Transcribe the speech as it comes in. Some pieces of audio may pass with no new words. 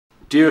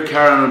Dear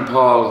Karen and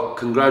Paul,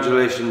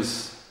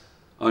 congratulations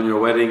on your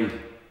wedding.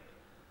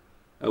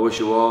 I wish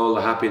you all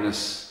the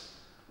happiness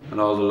and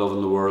all the love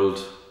in the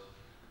world.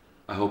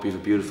 I hope you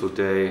have a beautiful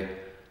day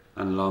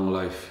and long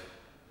life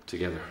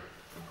together.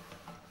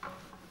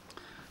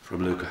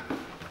 From Luka.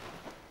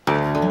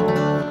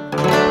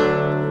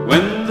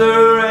 When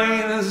the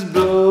rain is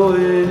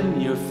blowing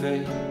in your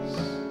face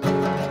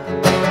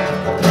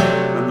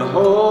and the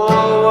whole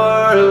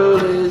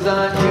world is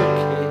on your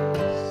case,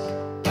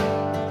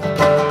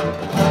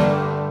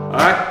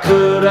 I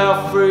could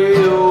offer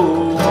you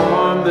a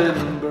warm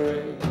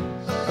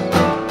embrace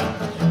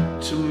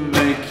to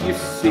make you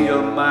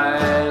feel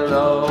my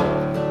love.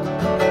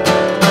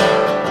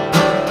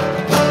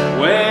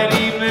 When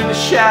evening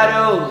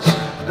shadows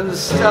and the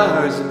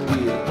stars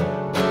appear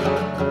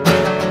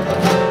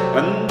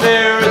and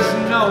there is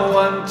no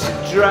one to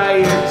dry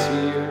your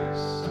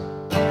tears,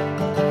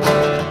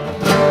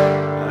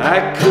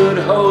 I could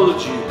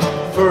hold you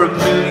for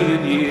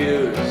 1,000,000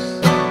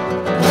 years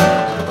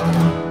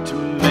to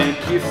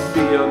make you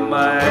feel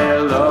my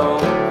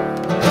love.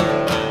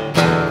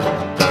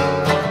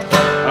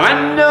 I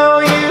know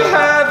you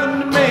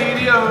haven't made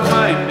your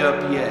mind up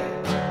yet,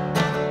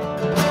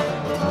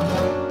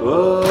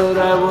 but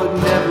I would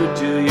never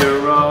do you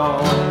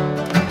wrong.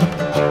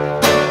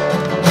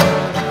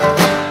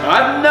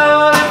 I've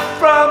known it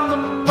from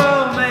the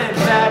moment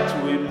that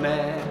we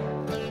met.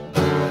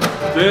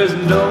 There's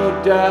no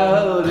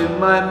doubt in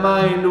my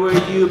mind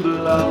where you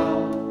belong.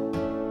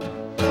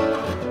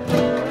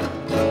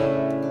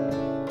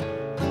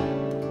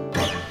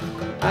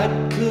 I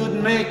could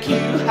make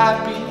you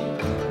happy,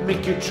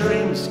 make your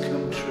dreams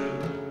come true.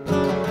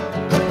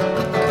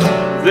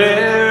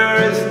 There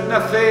is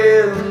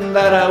nothing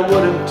that I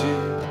wouldn't do.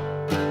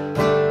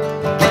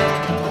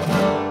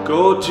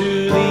 Go to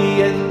the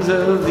ends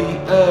of the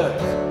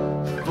earth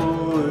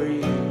for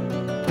you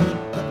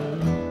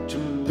to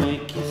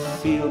make you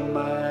feel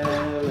my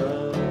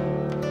love,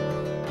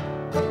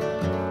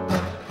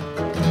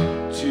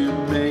 to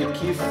make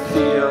you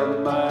feel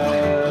my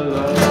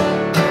love.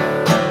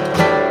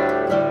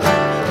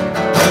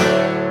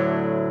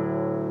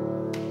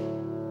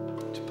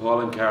 To Paul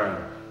and Karen,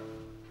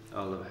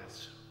 all the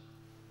best.